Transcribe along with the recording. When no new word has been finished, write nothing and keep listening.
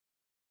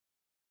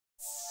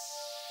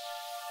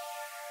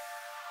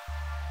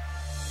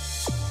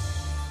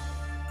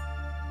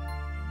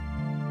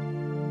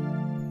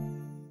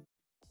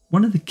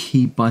One of the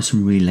key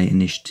Bison Relay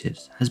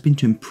initiatives has been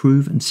to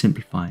improve and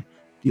simplify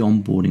the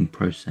onboarding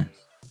process.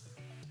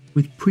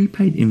 With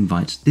prepaid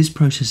invites, this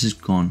process has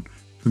gone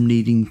from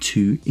needing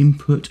to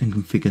input and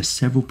configure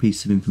several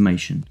pieces of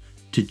information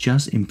to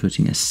just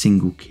inputting a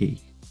single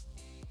key.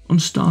 On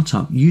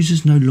startup,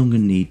 users no longer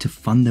need to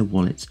fund their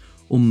wallets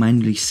or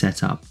manually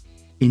set up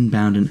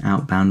inbound and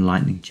outbound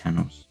lightning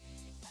channels.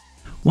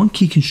 One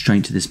key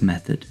constraint to this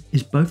method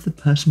is both the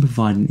person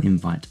providing the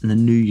invite and the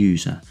new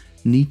user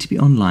need to be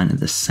online at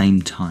the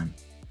same time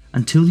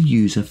until the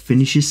user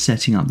finishes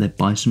setting up their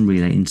Bison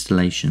Relay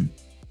installation.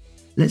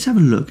 Let's have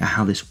a look at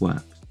how this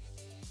works.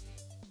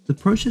 The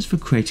process for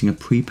creating a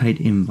prepaid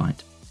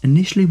invite.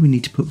 Initially, we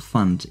need to put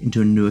funds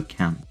into a new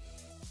account.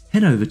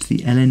 Head over to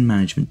the LN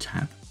Management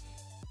tab.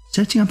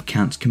 Setting up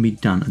accounts can be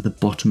done at the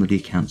bottom of the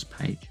accounts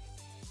page.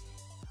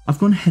 I've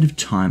gone ahead of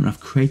time and I've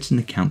created an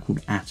account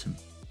called Atom,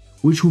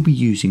 which we'll be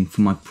using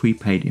for my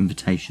prepaid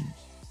invitations.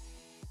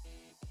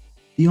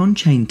 The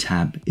On-Chain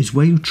tab is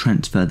where you'll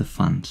transfer the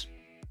funds.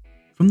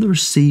 From the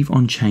Receive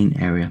On-Chain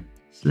area,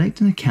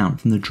 select an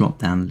account from the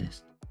drop-down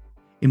list.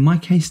 In my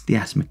case, the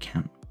Atom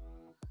account.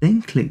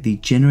 Then click the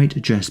Generate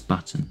Address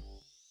button.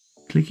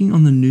 Clicking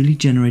on the newly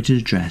generated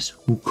address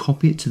will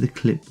copy it to the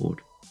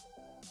clipboard.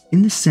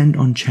 In the Send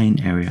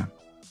On-Chain area,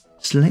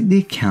 select the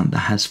account that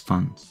has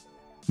funds.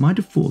 My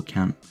default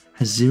account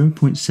has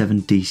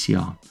 0.7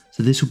 DCR,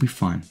 so this will be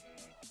fine.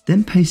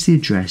 Then paste the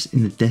address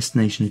in the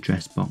destination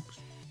address box.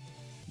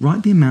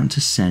 Write the amount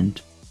to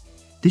send.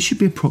 This should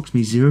be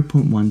approximately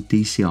 0.1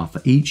 DCR for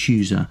each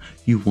user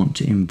you want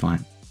to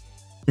invite.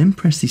 Then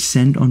press the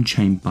Send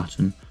On-Chain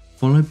button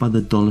followed by the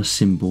dollar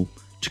symbol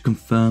to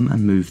confirm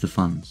and move the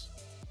funds.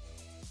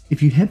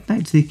 If you head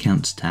back to the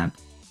Accounts tab,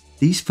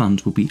 these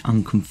funds will be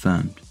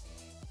unconfirmed.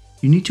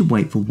 You need to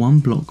wait for one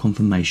block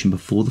confirmation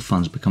before the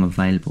funds become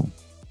available.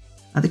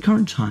 At the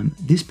current time,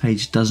 this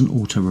page doesn't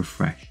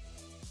auto-refresh.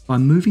 By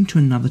moving to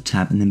another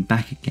tab and then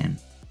back again,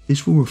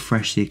 this will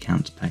refresh the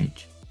Accounts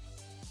page.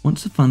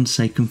 Once the funds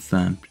say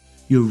confirmed,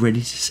 you're ready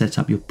to set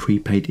up your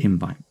prepaid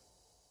invite.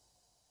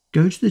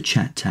 Go to the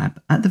Chat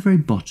tab. At the very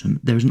bottom,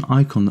 there is an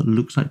icon that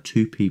looks like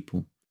two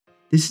people.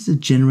 This is the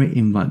Generate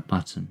Invite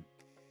button.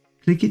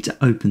 Click it to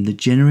open the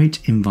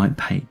Generate Invite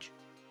page.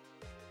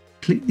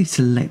 Click the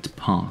Select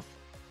Path.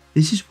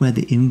 This is where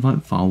the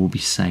invite file will be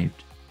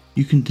saved.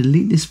 You can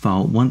delete this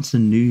file once the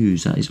new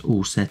user is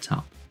all set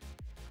up.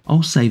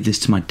 I'll save this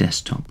to my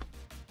desktop.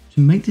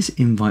 To make this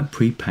invite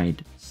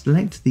prepaid,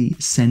 select the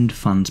Send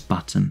Funds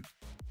button.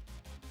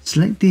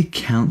 Select the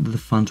account that the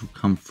funds will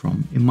come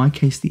from, in my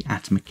case the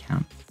Atom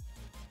account.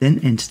 Then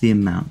enter the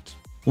amount.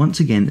 Once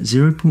again,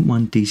 0.1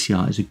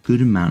 DCR is a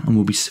good amount and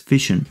will be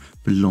sufficient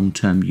for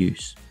long-term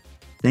use.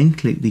 Then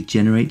click the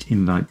Generate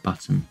Invite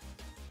button.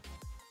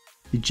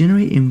 The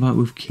Generate Invite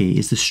with Key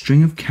is the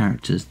string of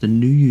characters the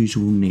new user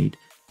will need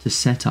to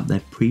set up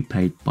their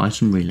prepaid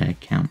Bison Relay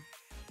account.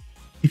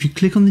 If you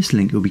click on this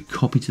link, it will be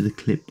copied to the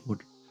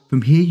clipboard.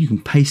 From here, you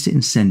can paste it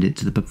and send it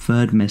to the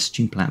preferred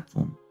messaging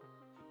platform.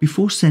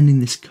 Before sending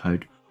this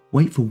code,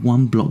 wait for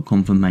one block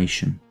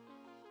confirmation.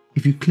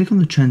 If you click on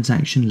the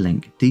transaction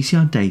link,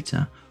 DCR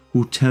data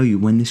will tell you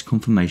when this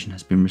confirmation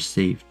has been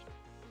received.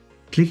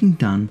 Clicking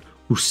Done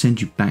will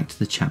send you back to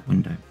the chat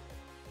window.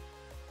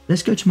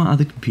 Let's go to my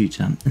other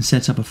computer and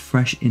set up a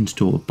fresh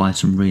install of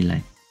Bison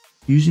Relay,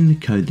 using the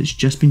code that's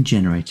just been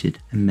generated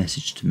and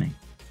messaged to me.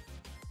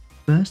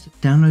 First,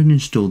 download and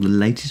install the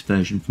latest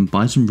version from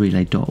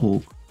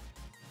bisonrelay.org.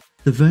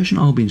 The version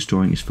I'll be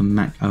installing is for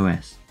Mac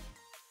OS.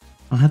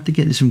 I'll have to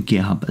get this from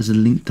GitHub as the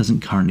link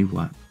doesn't currently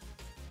work.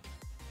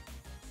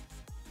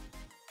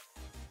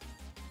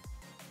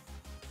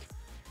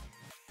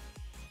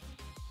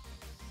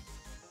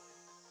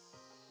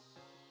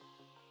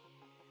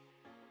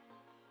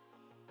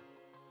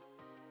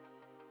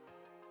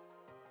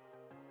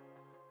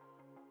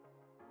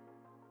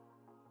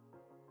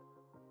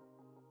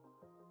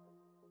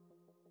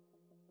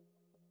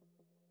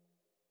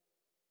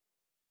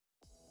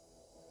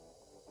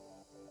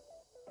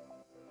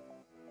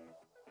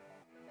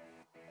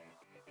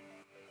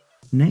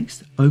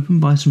 Next, open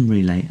Bison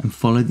Relay and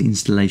follow the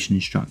installation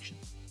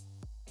instructions.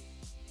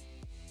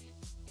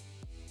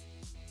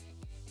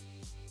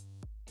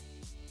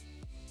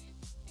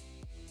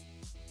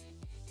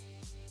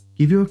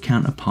 Give your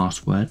account a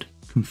password,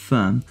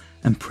 confirm,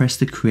 and press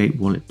the Create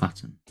Wallet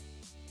button.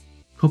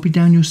 Copy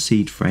down your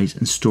seed phrase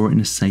and store it in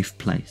a safe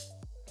place.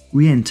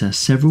 Re-enter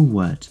several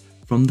words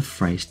from the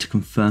phrase to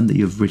confirm that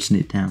you have written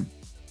it down.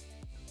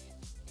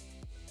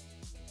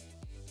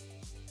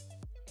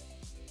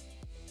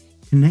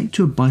 Connect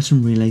to a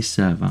Bison Relay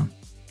server.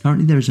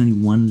 Currently there is only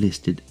one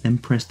listed, then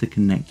press the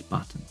Connect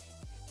button.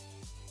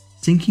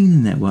 Syncing the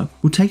network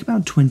will take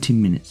about 20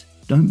 minutes.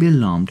 Don't be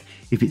alarmed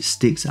if it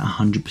sticks at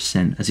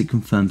 100% as it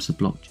confirms the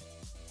blockchain.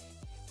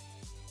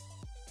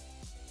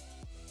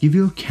 Give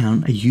your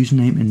account a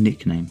username and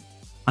nickname.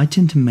 I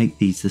tend to make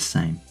these the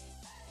same.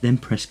 Then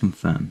press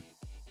Confirm.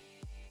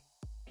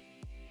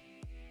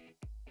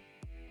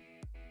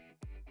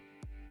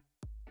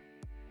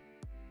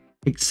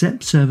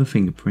 Accept server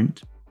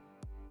fingerprint.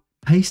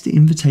 Paste the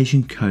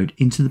invitation code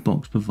into the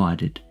box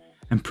provided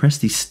and press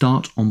the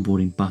Start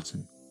Onboarding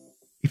button.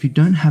 If you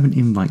don't have an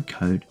invite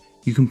code,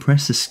 you can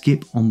press the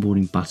Skip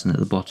Onboarding button at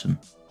the bottom.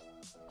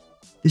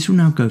 This will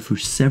now go through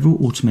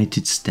several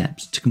automated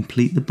steps to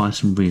complete the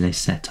Bison Relay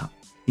setup,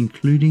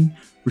 including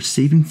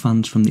receiving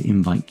funds from the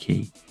invite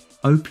key,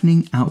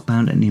 opening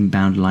outbound and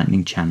inbound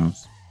Lightning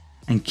channels,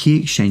 and key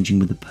exchanging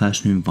with the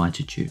person who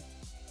invited you.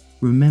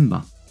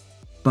 Remember,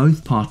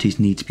 both parties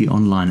need to be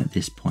online at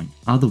this point,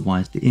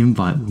 otherwise the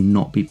invite will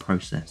not be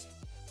processed.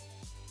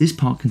 This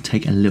part can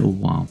take a little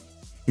while.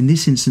 In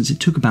this instance, it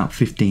took about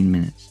 15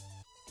 minutes.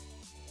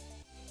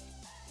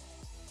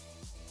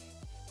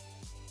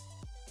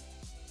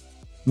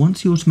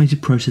 Once the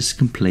automated process is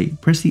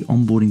complete, press the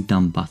Onboarding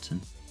Done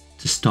button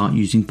to start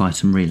using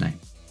Bison Relay.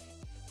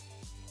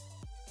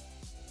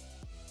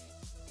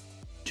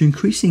 To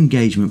increase the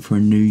engagement for a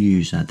new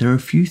user, there are a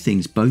few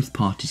things both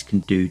parties can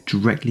do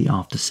directly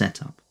after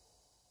setup.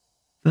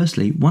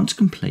 Firstly, once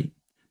complete,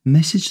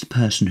 message the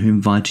person who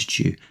invited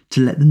you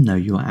to let them know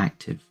you are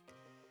active.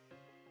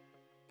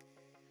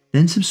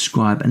 Then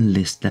subscribe and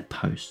list their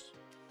posts.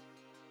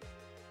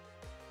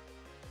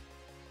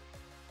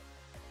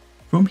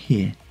 From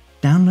here,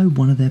 download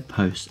one of their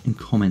posts and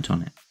comment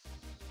on it.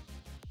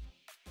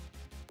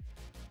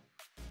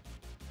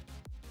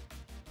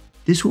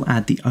 This will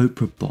add the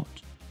Oprah bot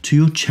to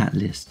your chat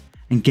list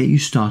and get you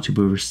started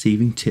with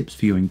receiving tips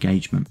for your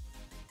engagement.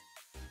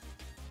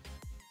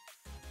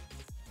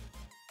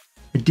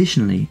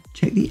 Additionally,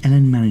 check the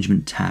LN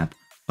Management tab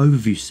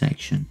Overview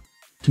section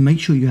to make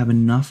sure you have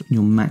enough in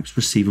your max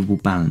receivable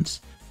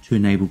balance to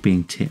enable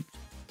being tipped.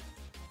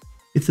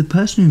 If the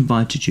person who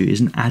invited you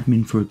is an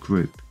admin for a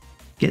group,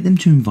 get them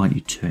to invite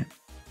you to it.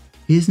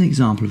 Here's an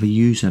example of a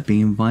user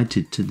being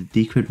invited to the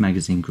Decred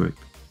magazine group.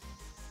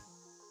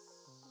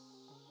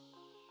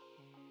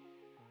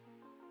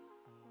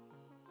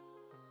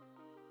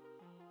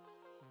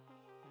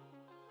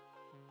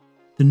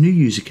 The new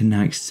user can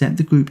now accept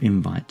the group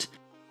invite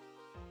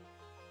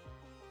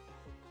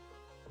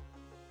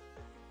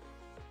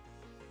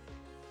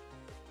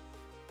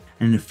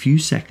and in a few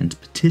seconds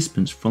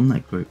participants from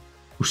that group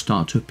will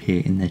start to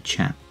appear in their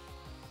chat.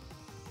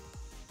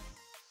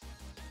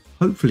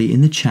 Hopefully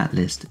in the chat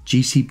list,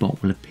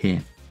 GCBot will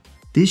appear.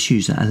 This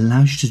user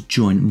allows you to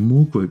join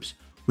more groups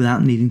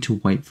without needing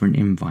to wait for an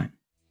invite.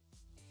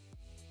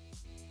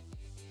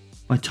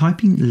 By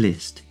typing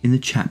list in the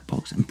chat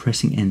box and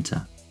pressing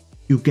enter,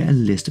 you'll get a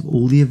list of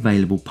all the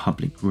available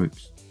public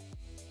groups.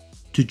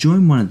 To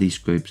join one of these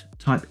groups,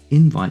 type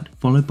invite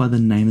followed by the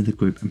name of the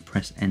group and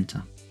press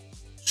enter.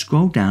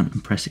 Scroll down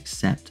and press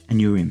accept and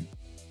you're in.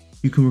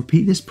 You can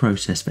repeat this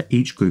process for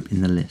each group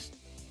in the list.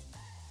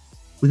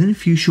 Within a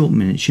few short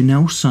minutes, you're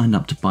now signed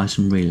up to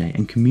Bison Relay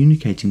and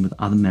communicating with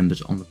other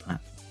members on the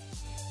platform.